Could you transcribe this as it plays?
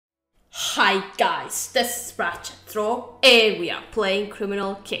Hi guys, this is Ratchet and we are playing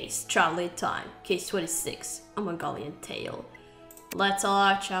Criminal Case Traveling Time, Case 26, a Mongolian tale. Let's all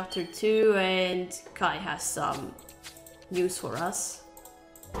out chapter 2 and Kai has some news for us.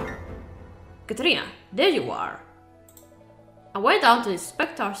 Katrina, there you are. I went out to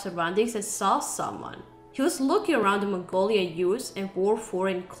inspect our surroundings and saw someone. He was looking around the Mongolian youths and wore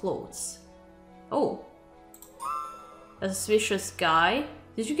foreign clothes. Oh, a suspicious guy.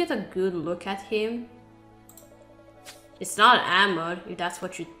 Did you get a good look at him? It's not Ahmed, if that's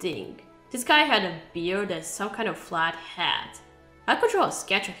what you think. This guy had a beard and some kind of flat hat. I could draw a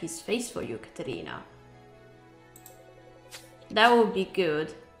sketch of his face for you, Katerina. That would be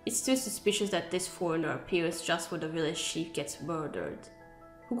good. It's too suspicious that this foreigner appears just when the village chief gets murdered.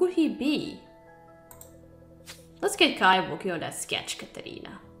 Who could he be? Let's get Kai working on that sketch,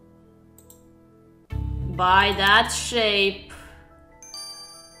 Katerina. By that shape,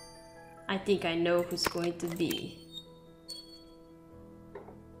 I think I know who's going to be.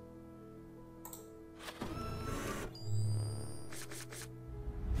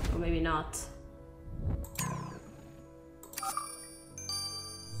 Or maybe not.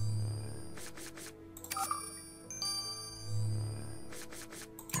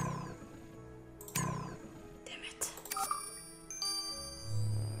 Damn it.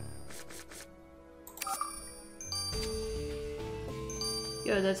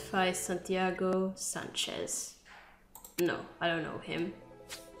 You identify Santiago Sanchez. No, I don't know him.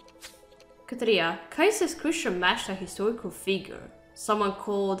 Katrina, Kai says Christian matched a historical figure. Someone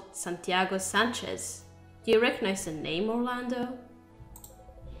called Santiago Sanchez. Do you recognize the name, Orlando?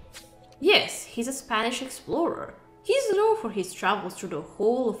 Yes, he's a Spanish explorer. He's known for his travels through the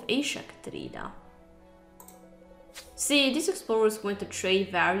whole of Asia, Katrina. See, these explorers went to trade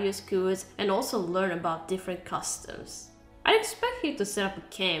various goods and also learn about different customs. I'd expect him to set up a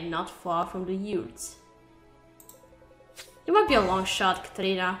camp not far from the yurts. It might be a long shot,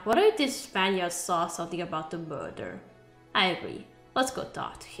 Katrina, but I think this Spaniard saw something about the murder. I agree. Let's go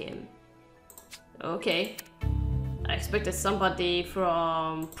talk to him. Okay. I expected somebody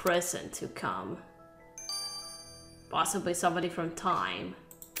from present to come. Possibly somebody from time.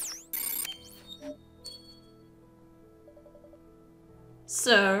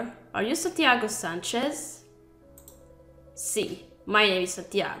 Sir, are you Santiago Sanchez? Si, my name is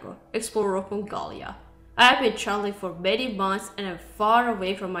Santiago, explorer of Mongolia. I have been traveling for many months and am far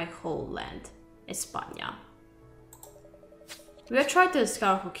away from my homeland, España. We are trying to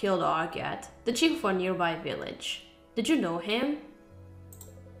discover who killed Argat, the chief of a nearby village. Did you know him?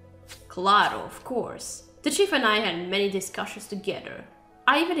 Claro, of course. The chief and I had many discussions together.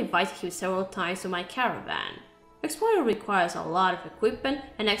 I even invited him several times to my caravan. Exploring requires a lot of equipment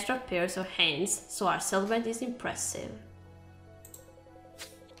and extra pairs of hands, so our settlement is impressive.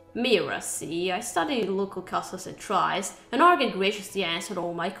 Mira, see, I studied local customs and tribes, and Argan graciously answered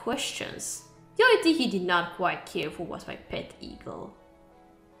all my questions. The only thing he did not quite care for was my pet eagle.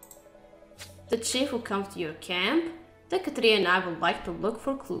 The chief will come to your camp, then Katrina and I would like to look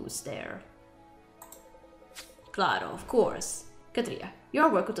for clues there. Claro, of course. Katrina, you are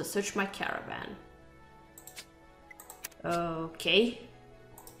welcome to search my caravan. Okay.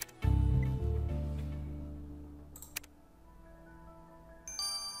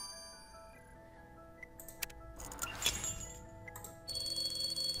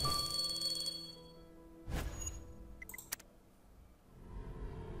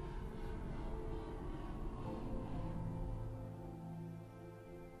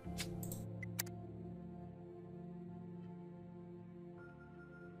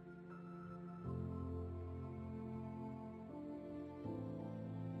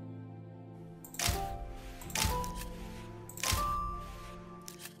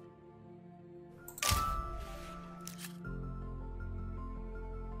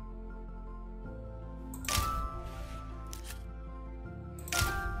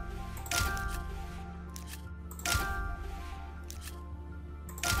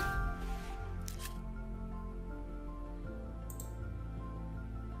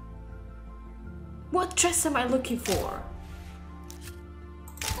 What dress am I looking for?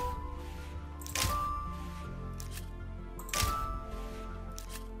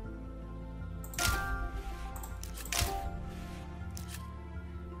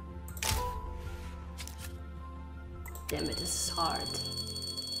 Damn it, this is hard.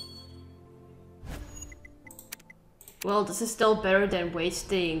 Well, this is still better than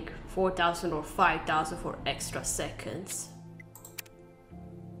wasting 4,000 or 5,000 for extra seconds.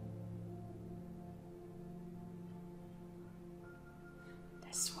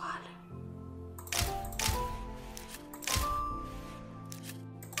 This one.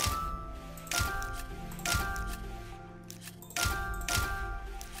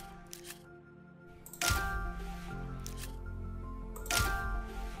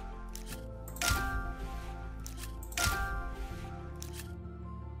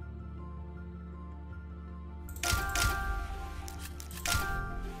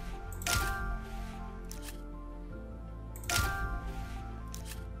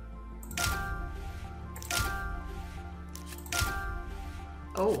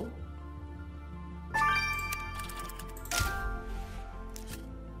 Oh.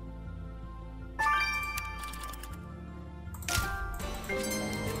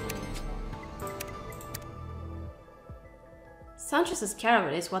 Sanchez's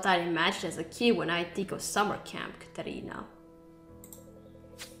caravan is what I imagined as a kid when I think of summer camp, Katerina.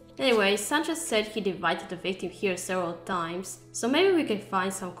 Anyway, Sanchez said he'd invited the victim here several times, so maybe we can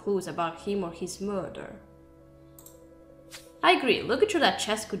find some clues about him or his murder. I agree, looking through that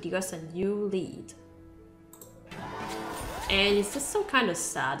chest could give us a new lead. And is this some kind of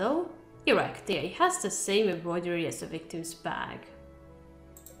saddle? You're right, Katerina, it has the same embroidery as the victim's bag.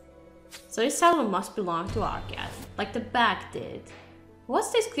 So this saddle must belong to Argat, like the bag did.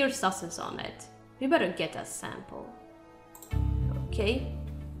 What's this clear substance on it? We better get that sample. Okay.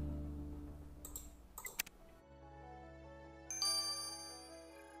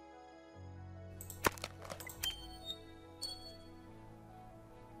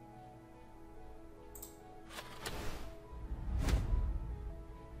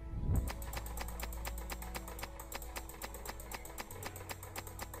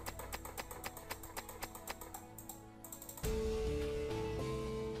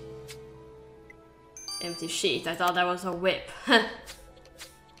 Empty sheet, I thought that was a whip.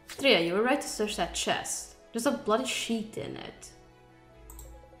 Tria, you were right to search that chest. There's a bloody sheet in it.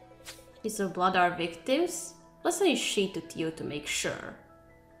 Is the blood our victims? Let's send a sheet to Theo to make sure.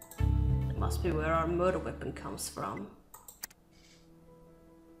 That must be where our murder weapon comes from.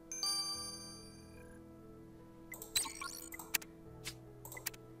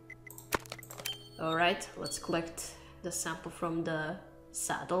 Alright, let's collect the sample from the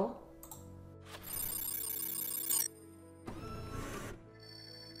saddle.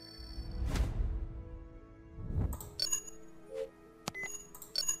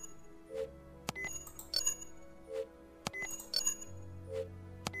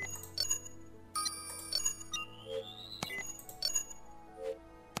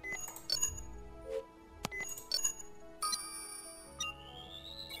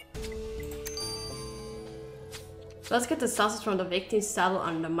 Let's get the sausage from the victim's saddle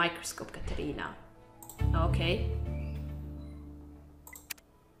under the microscope, Katerina. Okay.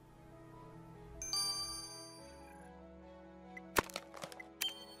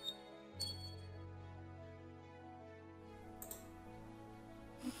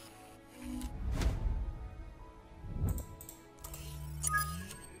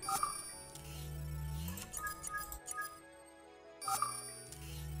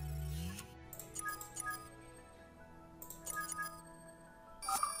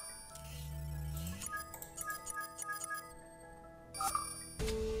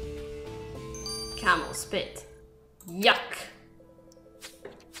 Camel spit. Yuck!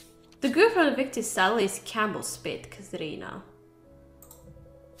 The group from the victim's saddle is camel spit, Katerina.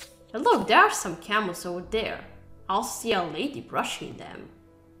 And look, there are some camels over there. I'll see a lady brushing them.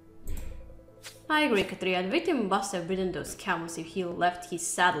 I agree, Katerina. The victim must have ridden those camels if he left his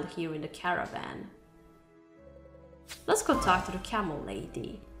saddle here in the caravan. Let's go talk to the camel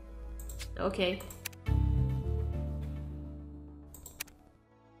lady. Okay.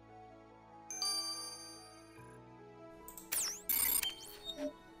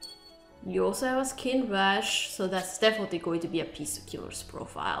 You also have a skin rash, so that's definitely going to be a piece of killer's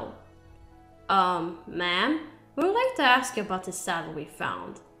profile. Ma'am, we would like to ask you about the saddle we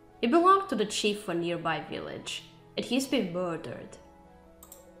found. It belonged to the chief of a nearby village, and he's been murdered.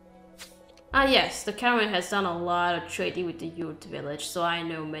 Ah yes, the caravan has done a lot of trading with the Yurt village, so I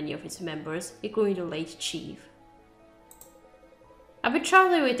know many of its members, including the late chief. I've been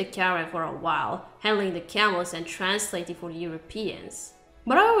traveling with the caravan for a while, handling the camels and translating for the Europeans.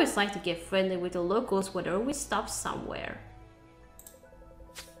 But I always like to get friendly with the locals whenever we stop somewhere.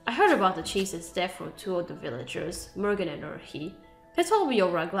 I heard about the chief's death from two of the villagers, Morgan and Urhi. They told me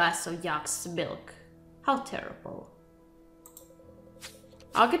over a glass of yak's milk. How terrible.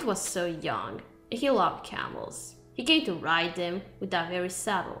 Argat was so young, and he loved camels. He came to ride them with that very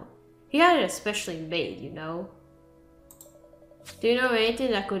saddle. He had it especially made, you know. Do you know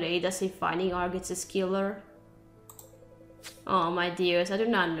anything that could aid us in finding Argat's killer? Oh, my dears, I do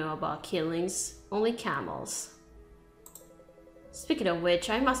not know about killings, only camels. Speaking of which,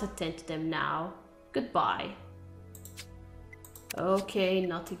 I must attend to them now. Goodbye. Okay,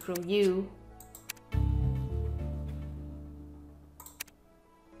 nothing from you.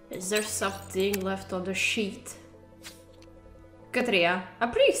 Is there something left on the sheet? Katerina,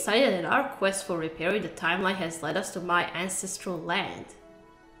 I'm pretty excited that our quest for repairing the timeline has led us to my ancestral land.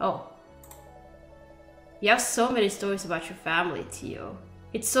 Oh. You have so many stories about your family, Theo.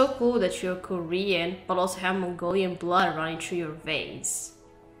 It's so cool that you're Korean, but also have Mongolian blood running through your veins.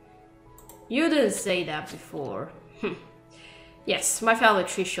 You didn't say that before. Yes, my family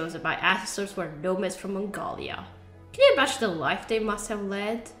tree shows that my ancestors were nomads from Mongolia. Can you imagine the life they must have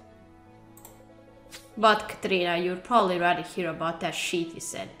led? But Katrina, you'd probably rather hear about that sheet you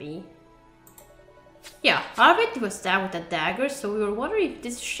sent me. Yeah, our victim was stabbed with a dagger, so we were wondering if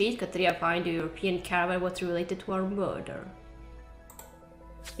this sheet Katrina found in the European caravan was related to our murder.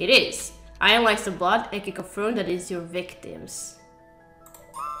 It is. I analyzed the blood and can confirm that it is your victim's.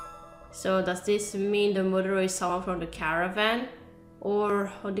 So does this mean the murderer is someone from the caravan?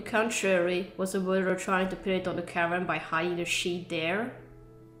 Or, on the contrary, was the murderer trying to pin it on the caravan by hiding the sheet there?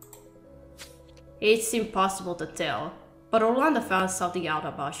 It's impossible to tell, but Orlando found something out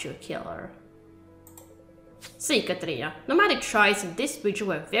about your killer. See, Katrina, nomadic tribes in this region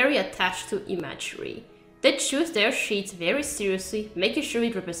were very attached to imagery. They chose their sheets very seriously, making sure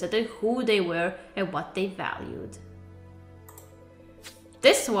it represented who they were and what they valued.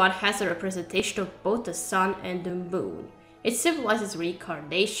 This one has a representation of both the sun and the moon. It symbolizes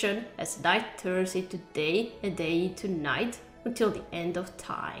reincarnation as night turns into day and day into night until the end of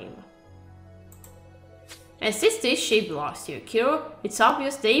time. And since this sheet belongs to your killer, it's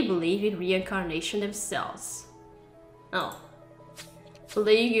obvious they believe in reincarnation themselves. Oh.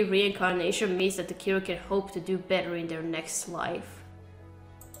 Believing in reincarnation means that the killer can hope to do better in their next life.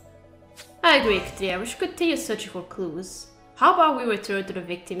 I agree, Katrina. We should continue searching for clues. How about we return to the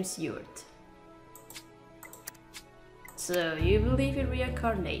victim's yurt? So, you believe in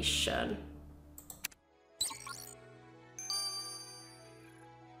reincarnation?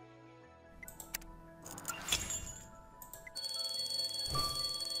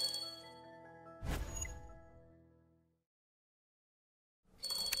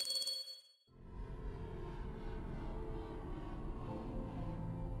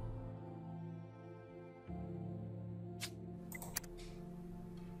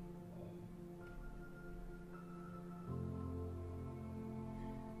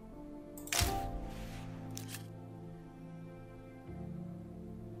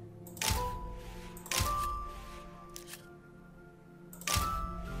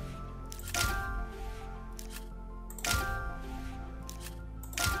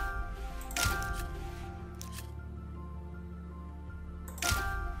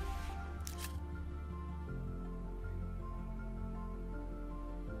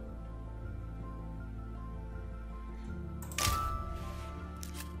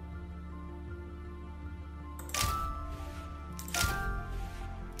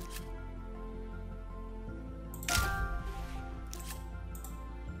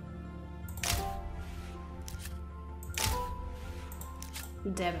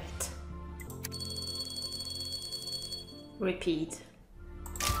 Damn it. Repeat.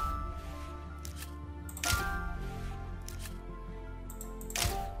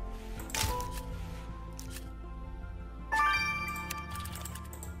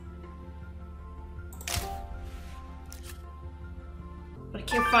 But I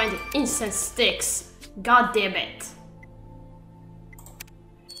can't find the incense sticks. God damn it.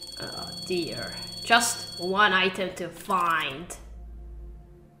 Oh dear. Just one item to find.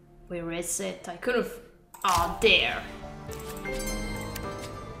 Where is it? I couldn't. Oh, there.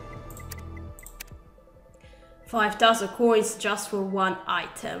 5,000 coins just for one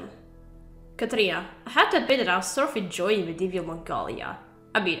item. Katrina, I have to admit that I was sort of enjoying medieval Mongolia.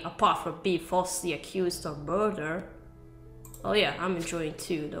 I mean, apart from being falsely accused of murder. Oh yeah, I'm enjoying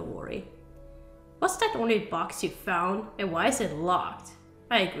too, don't worry. What's that only box you found, and why is it locked?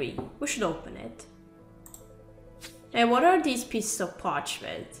 I agree, we should open it. And what are these pieces of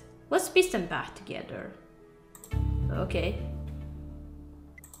parchment? Let's piece them back together. Okay.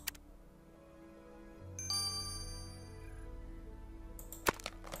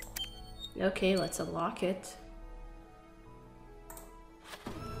 Okay, let's unlock it.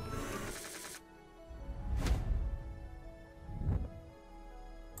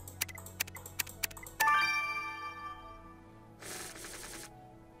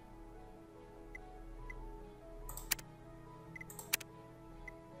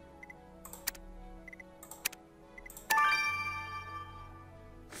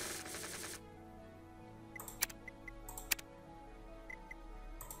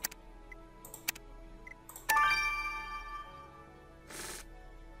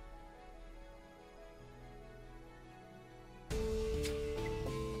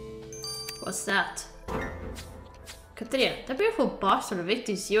 What's that? Katrina, the beautiful box on the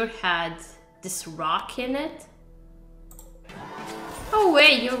victim's yurt had this rock in it? Oh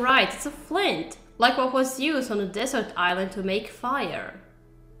wait, you're right, it's a flint. Like what was used on the desert island to make fire.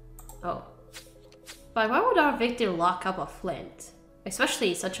 Oh. But why would our victim lock up a flint? Especially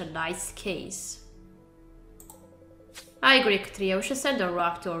in such a nice case. I agree, Katria. We should send a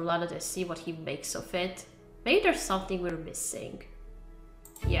rock to Orlando to see what he makes of it. Maybe there's something we're missing.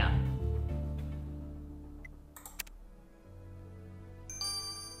 Yeah.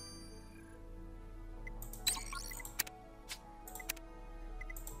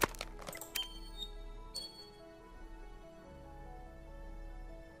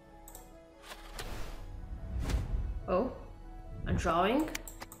 Oh, a drawing?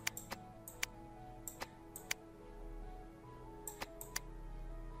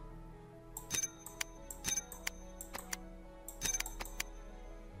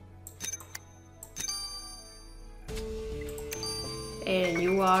 And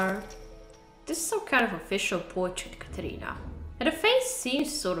you are... This is some kind of official portrait, Katerina. And the face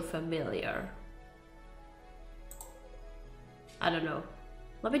seems sort of familiar. I don't know.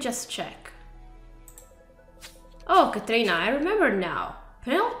 Let me just check. Oh, Katrina, I remember now.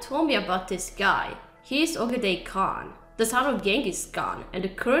 Penelope told me about this guy. He is Ogedei Khan, the son of Genghis Khan and the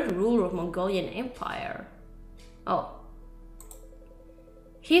current ruler of Mongolian Empire. Oh.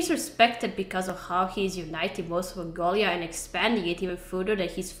 He is respected because of how he is uniting most of Mongolia and expanding it even further than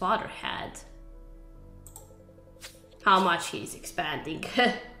his father had. How much he is expanding.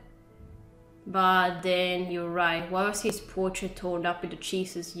 But then, you're right, why was his portrait torn up in the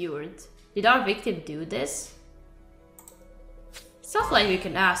chief's yurt? Did our victim do this? It's not like we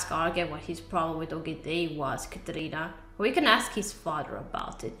can ask Argen what his problem with Ogedei was, Katerina. Or we can ask his father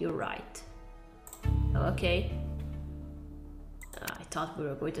about it, you're right. Okay. I thought we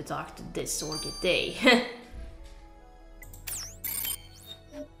were going to talk to this Ogedei.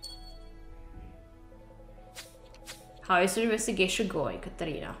 How is the investigation going,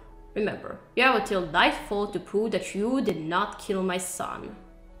 Katerina? Remember, you have until nightfall to prove that you did not kill my son.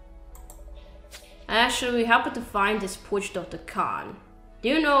 Actually, we happened to find this portrait of the Khan. Do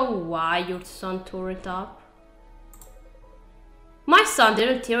you know why your son tore it up? My son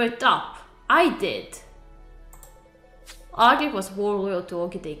didn't tear it up. I did. Argen was more loyal to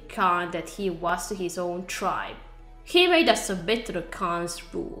Ogedei Khan than he was to his own tribe. He made us submit to the Khan's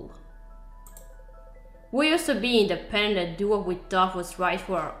rule. We used to be independent and do what we thought was right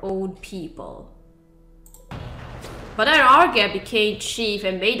for our own people. But then Argen became chief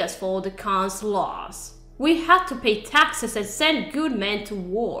and made us follow the Khan's laws. We had to pay taxes and send good men to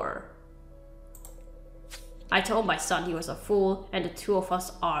war. I told my son he was a fool and the two of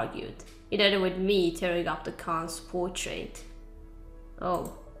us argued. It ended with me tearing up the Khan's portrait.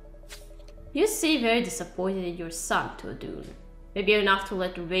 Oh. You seem very disappointed in your son, Todun. Maybe enough to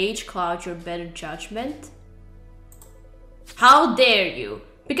let rage cloud your better judgment? How dare you!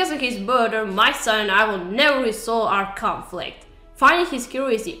 Because of his murder, my son and I will never resolve our conflict. Finding his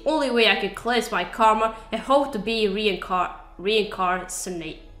cure is the only way I can cleanse my karma and hope to be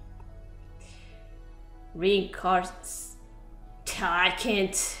reincarnated. I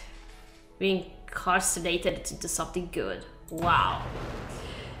can't. Reincarnated into something good. Wow.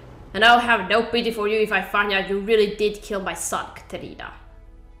 And I'll have no pity for you if I find out you really did kill my son, Katerina.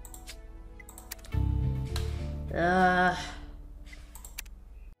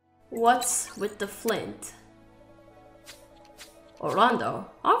 What's with the flint?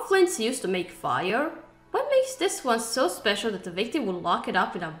 Orlando, our flints used to make fire. What makes this one so special that the victim would lock it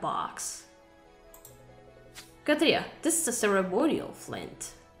up in a box? Katerina, this is a ceremonial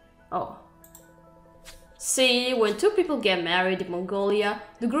flint. Oh. See, when two people get married in Mongolia,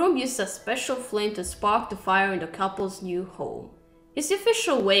 the groom uses a special flint to spark the fire in the couple's new home. It's the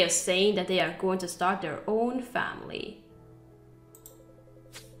official way of saying that they are going to start their own family.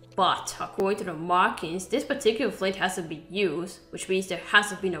 But, according to the markings, this particular flint hasn't been used, which means there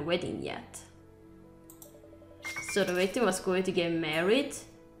hasn't been a wedding yet. So the victim was going to get married?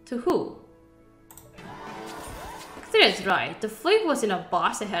 To who? That's right, the flint was in a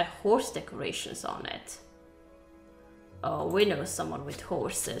box that had horse decorations on it. Oh, we know someone with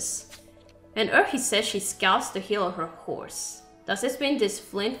horses. And Urhi says she scouts the hill on her horse. Does this mean this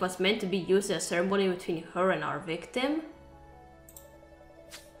flint was meant to be used in a ceremony between her and our victim?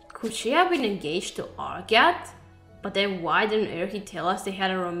 Could she have been engaged to Argat? But then why didn't Urhi tell us they had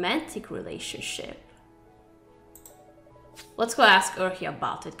a romantic relationship? Let's go ask Urhi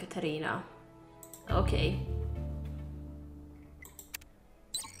about it, Katerina. Okay.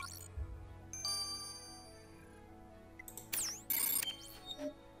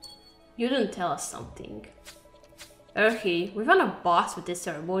 You didn't tell us something. Urhi, we found a box with this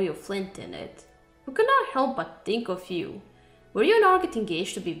ceremonial flint in it. We could not help but think of you. Were you and Argat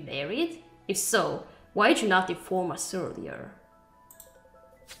engaged to be married? If so, why did you not inform us earlier?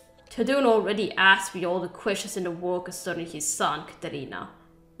 Tadun already asked me all the questions in the world concerning his son, Katerina.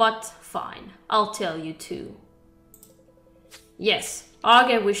 But fine, I'll tell you too. Yes,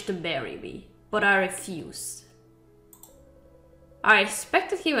 Arge wished to marry me, but I refused. I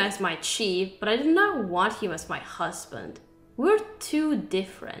respected him as my chief, but I did not want him as my husband. We're too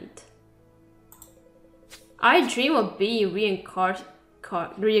different. I dream of being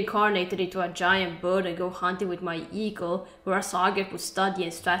reincarnated into a giant bird and go hunting with my eagle, whereas Arge would study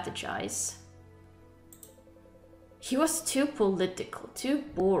and strategize. He was too political, too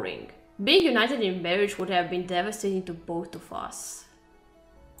boring. Being united in marriage would have been devastating to both of us.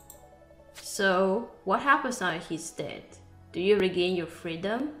 So, what happens now that he's dead? Do you regain your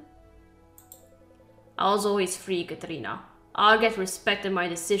freedom? I was always free, Katrina. Arget respected my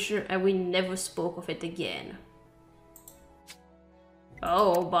decision and we never spoke of it again.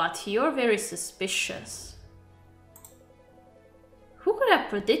 Oh, but you're very suspicious. Who could have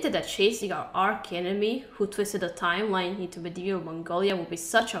predicted that chasing our arch-enemy, who twisted the timeline into medieval Mongolia, would be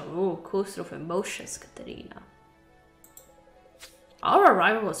such a roller coaster of emotions, Katerina? Our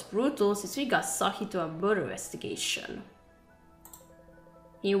arrival was brutal since we got sucked into a murder investigation,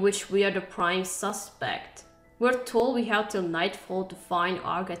 in which we are the prime suspect. We're told we have till nightfall to find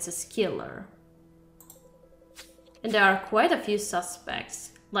Arget's killer. And there are quite a few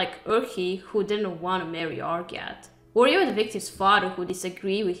suspects, like Urki, who didn't want to marry Argat, or even the victim's father, who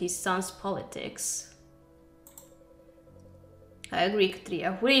disagreed with his son's politics. I agree,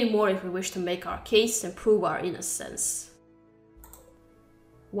 Katria. We need more if we wish to make our case and prove our innocence.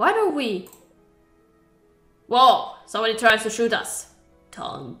 Why don't we... Whoa! Somebody tries to shoot us.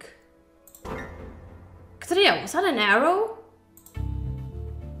 Tongue. Katria, was that an arrow?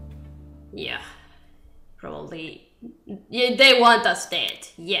 Yeah. Probably. Yeah, they want us dead.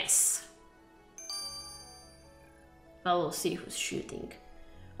 Yes. Well, we'll see who's shooting.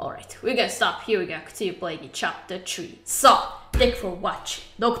 Alright, we're gonna stop here. We're gonna continue playing in chapter 3. So, thank you for watching.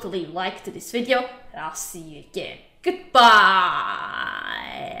 Don't forget to leave a like to this video, and I'll see you again. Goodbye!